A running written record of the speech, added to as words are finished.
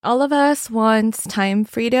All of us want time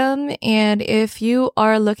freedom, and if you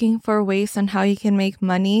are looking for ways on how you can make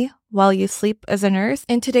money while you sleep as a nurse,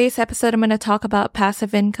 in today's episode, I'm going to talk about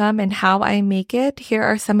passive income and how I make it. Here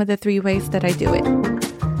are some of the 3 ways that I do it.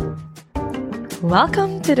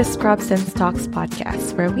 Welcome to the Scrubs and Stocks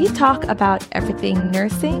podcast, where we talk about everything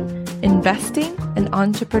nursing, investing, and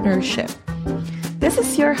entrepreneurship. This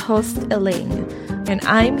is your host, Elaine, and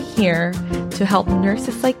I'm here to help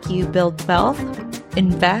nurses like you build wealth,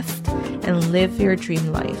 invest, and live your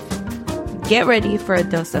dream life. Get ready for a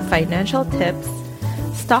dose of financial tips,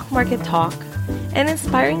 stock market talk, and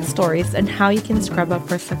inspiring stories on how you can scrub up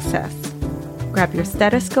for success. Grab your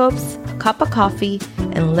stethoscopes, a cup of coffee,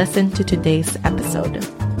 and listen to today's episode.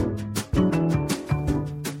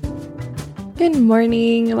 Good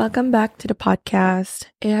morning. Welcome back to the podcast.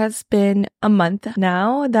 It has been a month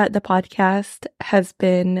now that the podcast has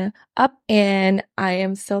been up, and I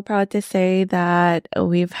am so proud to say that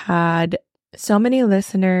we've had so many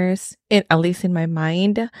listeners, at least in my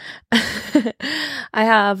mind. I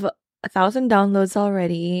have 1,000 downloads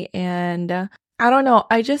already, and I don't know.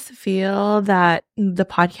 I just feel that the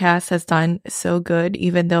podcast has done so good,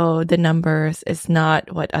 even though the numbers is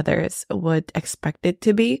not what others would expect it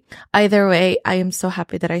to be. Either way, I am so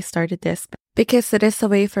happy that I started this because it is a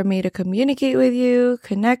way for me to communicate with you,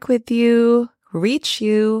 connect with you, reach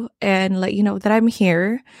you, and let you know that I'm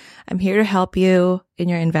here. I'm here to help you in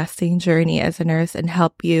your investing journey as a nurse and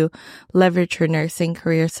help you leverage your nursing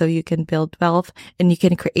career so you can build wealth and you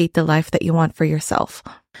can create the life that you want for yourself.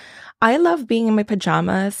 I love being in my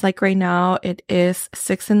pajamas. Like right now, it is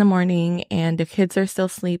 6 a.m. and the kids are still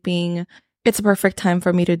sleeping. It's a perfect time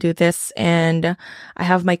for me to do this. And I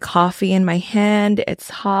have my coffee in my hand. It's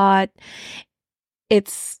hot.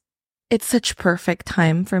 It's such perfect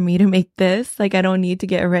time for me to make this. Like, I don't need to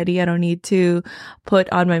get ready. I don't need to put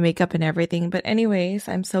on my makeup and everything. But anyways,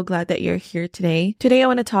 I'm so glad that you're here today. Today, I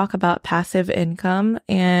want to talk about passive income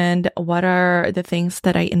and what are the things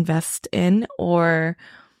that I invest in or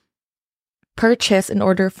purchase in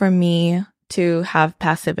order for me to have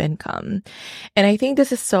passive income. And I think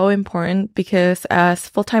this is so important because as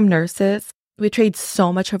full-time nurses, we trade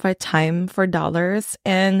so much of our time for dollars.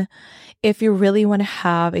 And if you really want to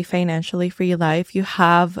have a financially free life, you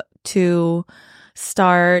have to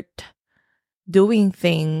start doing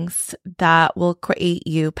things that will create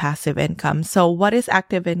you passive income. So what is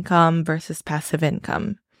active income versus passive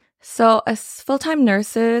income? So as full-time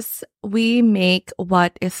nurses, we make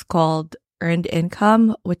what is called earned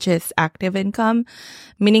income, which is active income,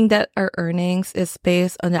 meaning that our earnings is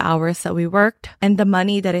based on the hours that we worked and the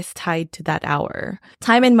money that is tied to that hour.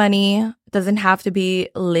 Time and money doesn't have to be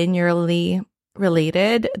linearly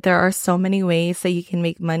related. There are so many ways that you can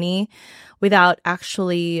make money without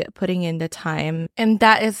actually putting in the time. And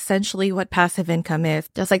that is essentially what passive income is.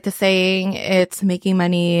 Just like the saying, it's making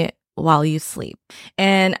money while you sleep.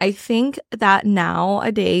 And I think that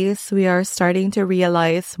nowadays we are starting to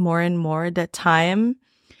realize more and more that time,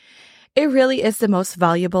 it really is the most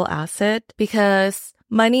valuable asset because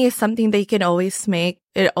money is something that you can always make.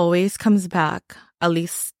 It always comes back, at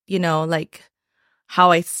least, like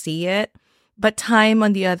how I see it. But time,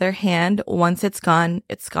 on the other hand, once it's gone,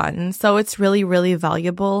 it's gone. So it's really, really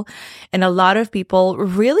valuable. And a lot of people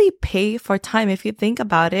really pay for time. If you think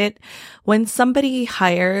about it, when somebody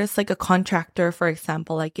hires like a contractor, for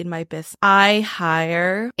example, like in my business, I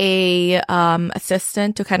hire a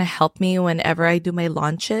assistant to kind of help me whenever I do my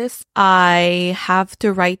launches. I have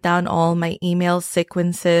to write down all my email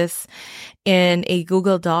sequences in a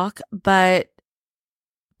Google Doc, but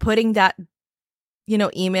putting that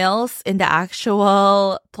emails in the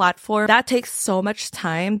actual platform, that takes so much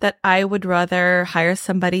time that I would rather hire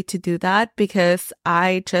somebody to do that because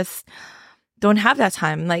I just don't have that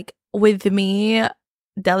time. Like with me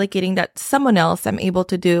delegating that to someone else, I'm able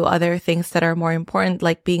to do other things that are more important,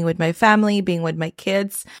 like being with my family, being with my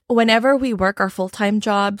kids. Whenever we work our full-time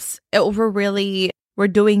jobs, we're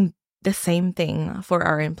doing the same thing for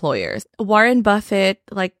our employers. Warren Buffett,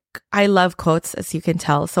 I love quotes, as you can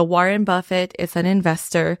tell. So Warren Buffett is an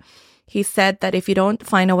investor. He said that if you don't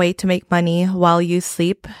find a way to make money while you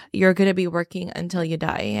sleep, you're going to be working until you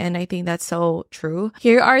die. And I think that's so true.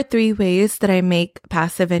 Here are 3 ways that I make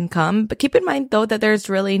passive income. But keep in mind, though, that there's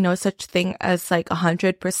really no such thing as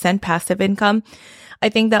 100% passive income. I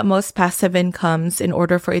think that most passive incomes, in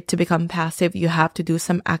order for it to become passive, you have to do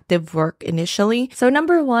some active work initially. So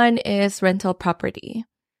number 1 is rental property.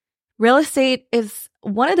 real estate is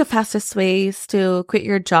one of the fastest ways to quit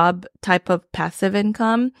your job type of passive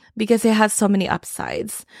income because it has so many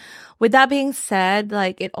upsides. With that being said,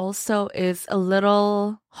 it also is a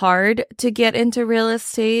little hard to get into real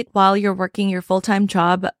estate while you're working your full-time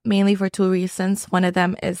job, mainly for two reasons. One of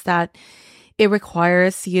them is that it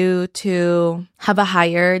requires you to have a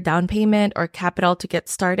higher down payment or capital to get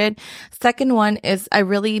started. Second one is I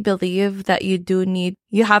really believe that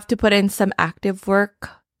you have to put in some active work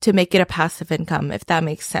to make it a passive income, if that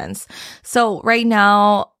makes sense. So right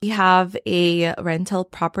now we have a rental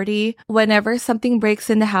property. Whenever something breaks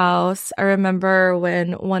in the house, I remember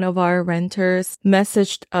when one of our renters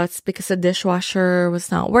messaged us because the dishwasher was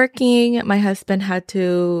not working. My husband had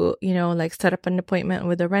to, set up an appointment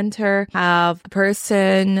with the renter, have a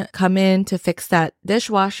person come in to fix that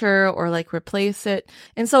dishwasher or replace it.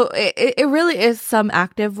 And so it really is some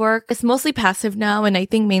active work. It's mostly passive now. And I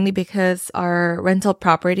think mainly because our rental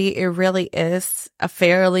property, it really is a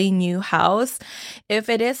fairly new house. If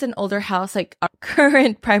it is an older house, like our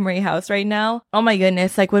current primary house right now, oh my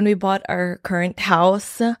goodness, when we bought our current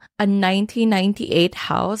house, a 1998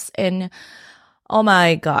 house, and oh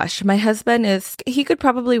my gosh, my husband he could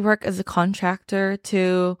probably work as a contractor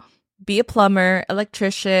to be a plumber,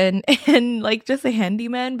 electrician, and just a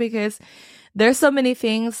handyman because there's so many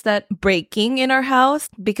things that breaking in our house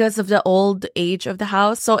because of the old age of the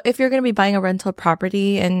house. So if you're going to be buying a rental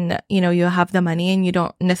property and, you have the money and you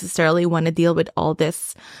don't necessarily want to deal with all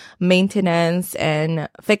this maintenance and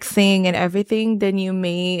fixing and everything, then you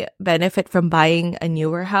may benefit from buying a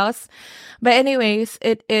newer house. But anyways,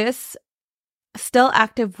 it is still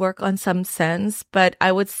active work on some sense, but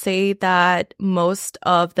I would say that most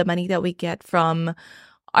of the money that we get from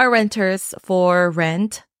our renters for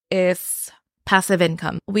rent is passive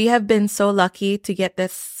income. We have been so lucky to get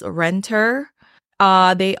this renter.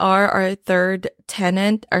 They are our third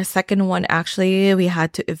tenant. Our second one, actually, we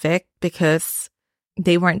had to evict because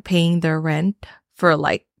they weren't paying their rent for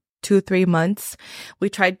 2-3 months. We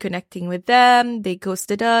tried connecting with them. They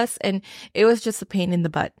ghosted us and it was just a pain in the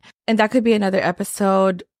butt. And that could be another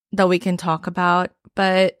episode that we can talk about.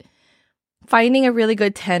 But finding a really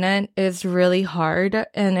good tenant is really hard,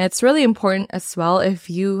 and it's really important as well if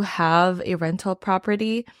you have a rental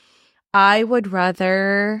property. I would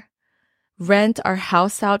rather rent our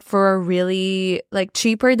house out for a really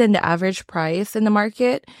cheaper than the average price in the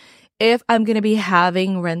market if I'm going to be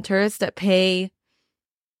having renters that pay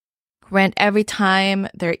rent every time.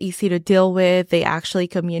 They're easy to deal with. They actually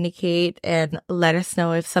communicate and let us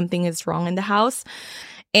know if something is wrong in the house.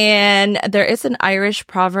 And there is an Irish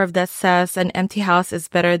proverb that says an empty house is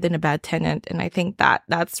better than a bad tenant. And I think that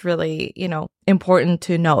that's really, important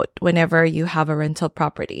to note whenever you have a rental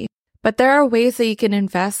property. But there are ways that you can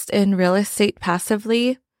invest in real estate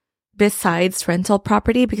passively besides rental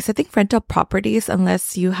property, because I think rental properties,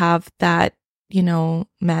 unless you have that,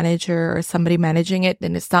 manager or somebody managing it,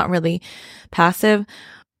 then it's not really passive.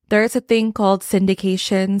 There is a thing called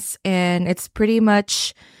syndications, and it's pretty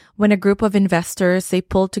much when a group of investors, they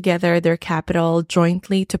pull together their capital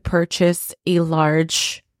jointly to purchase a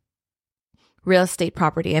large real estate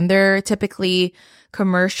property. And they're typically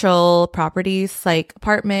commercial properties like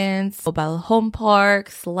apartments, mobile home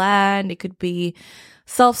parks, land. It could be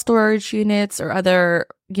self-storage units or other,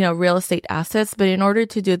 real estate assets. But in order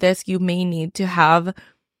to do this, you may need to have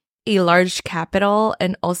a large capital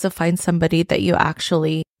and also find somebody that you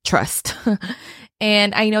actually trust.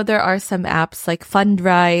 And I know there are some apps like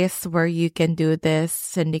Fundrise where you can do this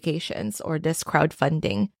syndications or this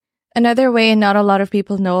crowdfunding. Another way, not a lot of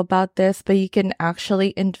people know about this, but you can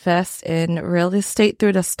actually invest in real estate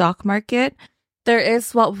through the stock market. There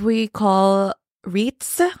is what we call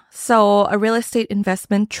REITs. So a real estate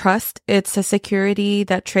investment trust. It's a security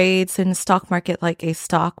that trades in the stock market like a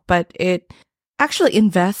stock, but it actually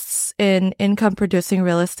invests in income producing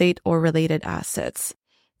real estate or related assets.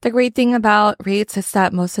 The great thing about REITs is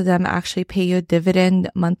that most of them actually pay you a dividend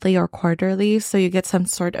monthly or quarterly, so you get some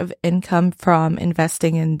sort of income from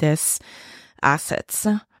investing in these assets.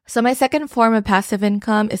 So my second form of passive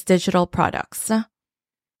income is digital products.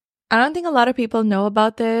 I don't think a lot of people know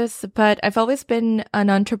about this, but I've always been an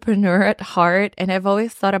entrepreneur at heart, and I've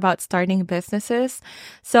always thought about starting businesses.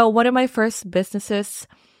 So one of my first businesses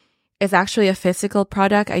is actually a physical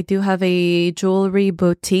product. I do have a jewelry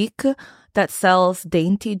boutique that sells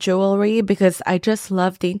dainty jewelry because I just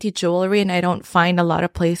love dainty jewelry, and I don't find a lot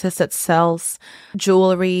of places that sells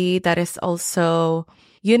jewelry that is also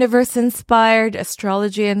universe inspired,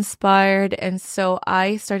 astrology inspired. And so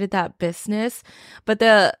I started that business. But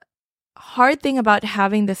the hard thing about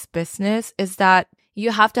having this business is that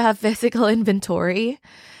you have to have physical inventory.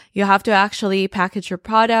 You have to actually package your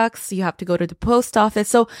products. You have to go to the post office.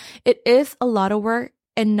 So it is a lot of work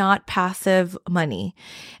and not passive money.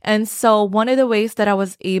 And so one of the ways that I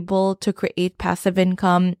was able to create passive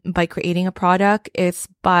income by creating a product is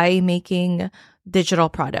by making digital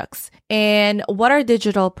products. And what are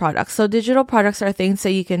digital products? So digital products are things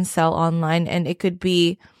that you can sell online, and it could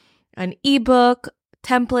be an ebook,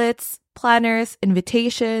 templates, planners,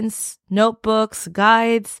 invitations, notebooks,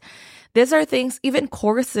 guides. These are things, even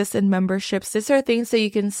courses and memberships, these are things that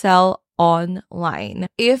you can sell online.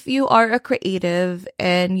 If you are a creative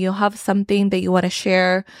and you have something that you want to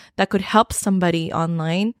share that could help somebody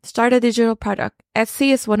online, start a digital product.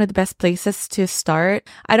 Etsy is one of the best places to start.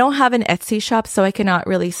 I don't have an Etsy shop, so I cannot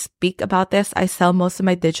really speak about this. I sell most of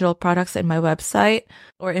my digital products in my website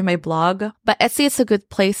or in my blog. But Etsy is a good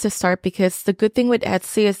place to start because the good thing with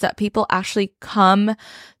Etsy is that people actually come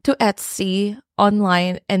to Etsy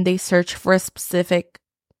online and they search for a specific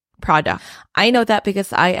product. I know that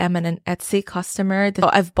because I am an Etsy customer.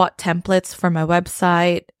 So I've bought templates for my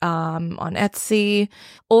website on Etsy.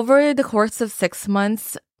 Over the course of 6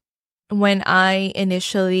 months, when I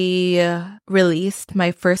initially released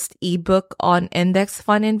my first ebook on index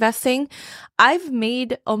fund investing, I've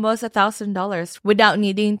made almost $1,000 without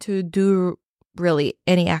needing to do really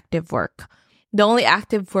any active work. The only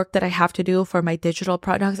active work that I have to do for my digital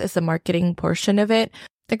products is the marketing portion of it.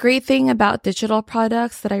 The great thing about digital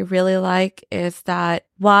products that I really like is that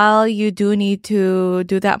while you do need to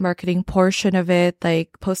do that marketing portion of it,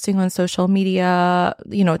 like posting on social media,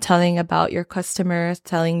 telling about your customers,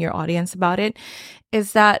 telling your audience about it,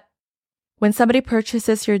 is that when somebody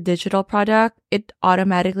purchases your digital product, it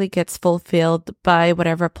automatically gets fulfilled by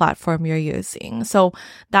whatever platform you're using. So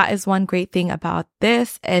that is one great thing about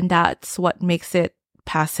this, and that's what makes it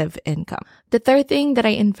passive income. The third thing that I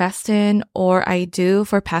invest in or I do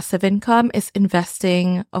for passive income is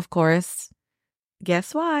investing, of course.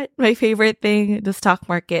 Guess what? My favorite thing, the stock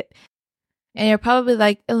market. And you're probably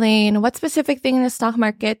like, Elaine, what specific thing in the stock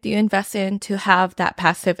market do you invest in to have that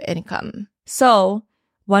passive income? So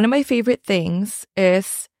one of my favorite things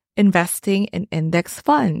is investing in index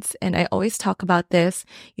funds. And I always talk about this.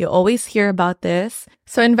 You always hear about this.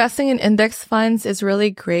 So investing in index funds is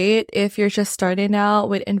really great if you're just starting out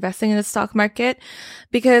with investing in the stock market,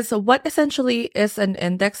 because what essentially is an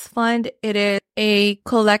index fund? It is a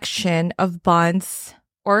collection of bonds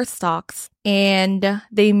or stocks, and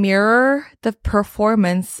they mirror the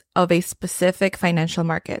performance of a specific financial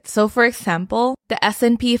market. So for example, the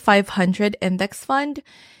S&P 500 index fund,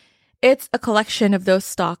 it's a collection of those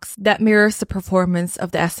stocks that mirrors the performance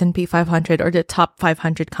of the S&P 500 or the top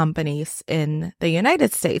 500 companies in the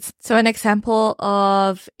United States. So an example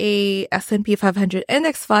of a S&P 500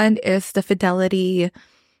 index fund is the Fidelity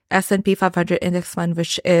S&P 500 index fund,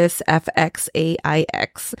 which is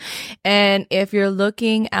FXAIX. And if you're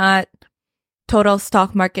looking at total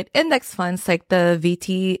stock market index funds like the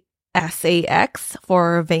VTSAX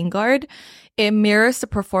for Vanguard, it mirrors the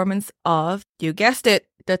performance of, you guessed it,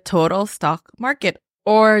 the total stock market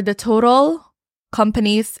or the total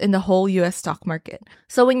companies in the whole US stock market.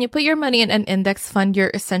 So when you put your money in an index fund,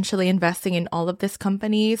 you're essentially investing in all of these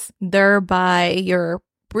companies. Thereby, you're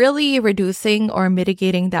really reducing or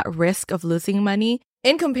mitigating that risk of losing money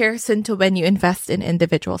in comparison to when you invest in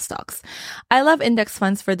individual stocks. I love index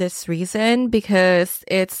funds for this reason because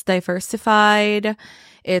it's diversified,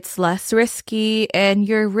 it's less risky, and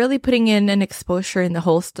you're really putting in an exposure in the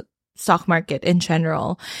whole stock market in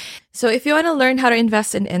general. So if you want to learn how to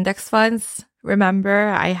invest in index funds, remember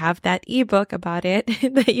I have that ebook about it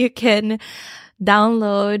that you can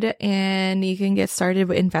download and you can get started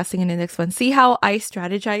with investing in index funds. See how I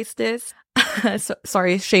strategize this?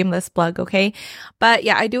 Sorry, shameless plug, okay? But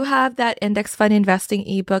yeah, I do have that index fund investing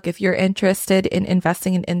ebook. If you're interested in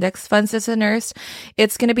investing in index funds, listeners,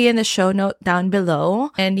 it's going to be in the show note down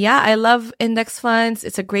below. And yeah, I love index funds.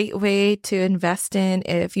 It's a great way to invest in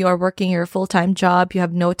if you are working your full-time job, you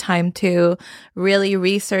have no time to really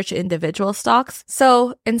research individual stocks.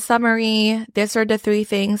 So in summary, these are the 3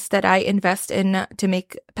 things that I invest in to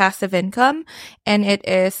make passive income. And it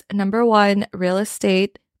is number 1, real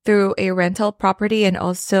estate, through a rental property and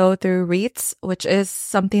also through REITs, which is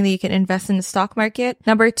something that you can invest in the stock market.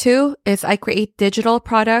 Number 2 is I create digital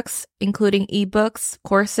products, including ebooks,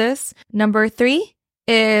 courses. Number 3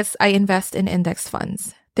 is I invest in index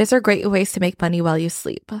funds. These are great ways to make money while you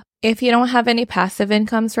sleep. If you don't have any passive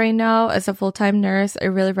incomes right now as a full-time nurse, I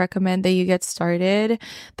really recommend that you get started.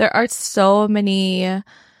 There are so many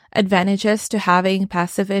advantages to having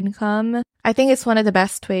passive income. I think it's one of the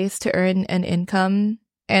best ways to earn an income.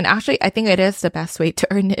 And actually, I think it is the best way to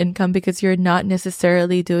earn income because you're not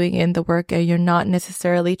necessarily doing in the work and you're not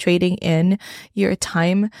necessarily trading in your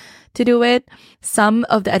time to do it. Some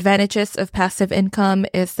of the advantages of passive income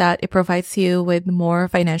is that it provides you with more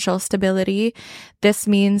financial stability. This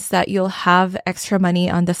means that you'll have extra money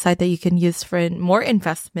on the side that you can use for more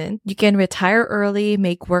investment. You can retire early,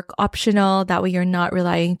 make work optional. That way you're not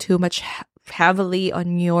relying too much heavily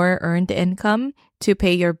on your earned income to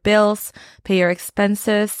pay your bills, pay your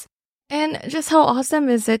expenses. And just how awesome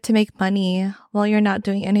is it to make money while you're not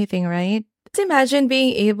doing anything, right? Just imagine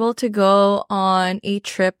being able to go on a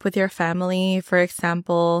trip with your family, for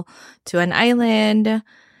example, to an island.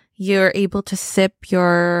 You're able to sip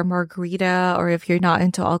your margarita, or if you're not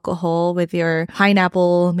into alcohol, with your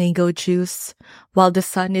pineapple mango juice while the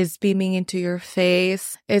sun is beaming into your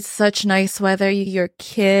face. It's such nice weather. Your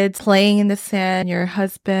kids playing in the sand, your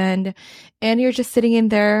husband, and you're just sitting in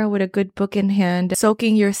there with a good book in hand,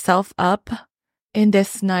 soaking yourself up in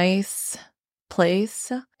this nice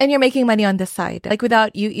place. And you're making money on the side, like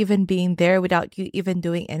without you even being there, without you even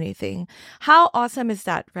doing anything. How awesome is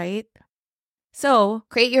that, right? So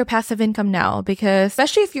create your passive income now, because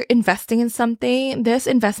especially if you're investing in something, this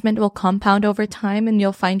investment will compound over time and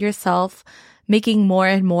you'll find yourself making more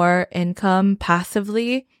and more income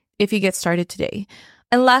passively if you get started today.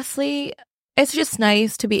 And lastly, it's just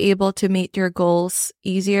nice to be able to meet your goals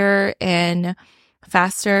easier and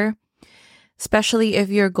faster, especially if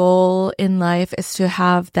your goal in life is to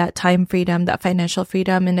have that time freedom, that financial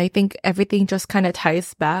freedom. And I think everything just kind of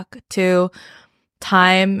ties back to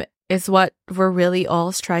time is what we're really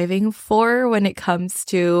all striving for when it comes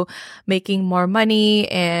to making more money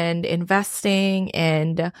and investing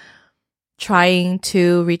and trying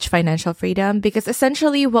to reach financial freedom. Because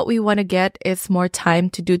essentially what we want to get is more time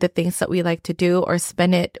to do the things that we like to do or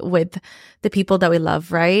spend it with the people that we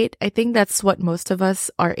love, right? I think that's what most of us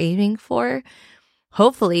are aiming for,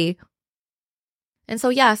 hopefully. And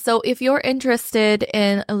so if you're interested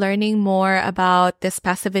in learning more about this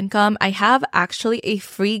passive income, I have actually a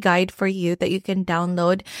free guide for you that you can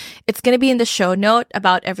download. It's going to be in the show note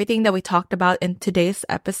about everything that we talked about in today's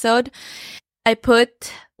episode. I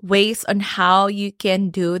put ways on how you can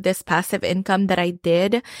do this passive income that I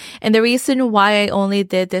did. And the reason why I only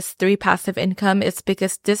did this 3 passive income is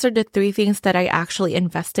because these are the 3 things that I actually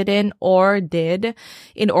invested in or did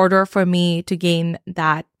in order for me to gain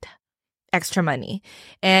that extra money.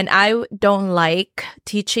 And I don't like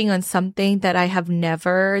teaching on something that I have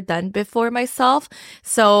never done before myself.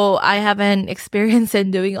 So I have an experience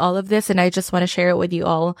in doing all of this and I just want to share it with you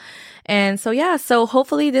all. And so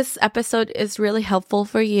hopefully this episode is really helpful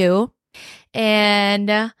for you.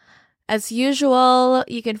 And as usual,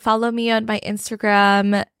 you can follow me on my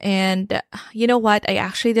Instagram. And you know what? I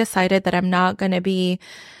actually decided that I'm not going to be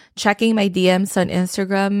checking my DMs on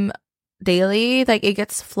Instagram daily. Like, it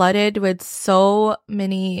gets flooded with so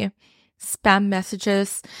many spam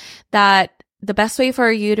messages that the best way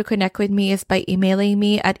for you to connect with me is by emailing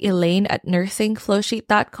me at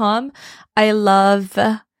elaine@nursingflowsheet.com. I love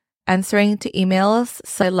answering to emails,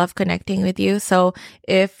 so I love connecting with you. So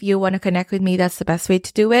if you want to connect with me, that's the best way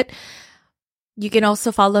to do it. You can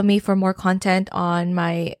also follow me for more content on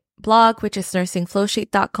my blog, which is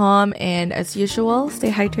nursingflowsheet.com. And as usual,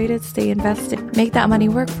 stay hydrated, stay invested, make that money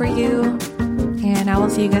work for you. And I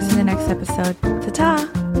will see you guys in the next episode.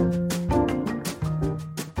 Ta-ta!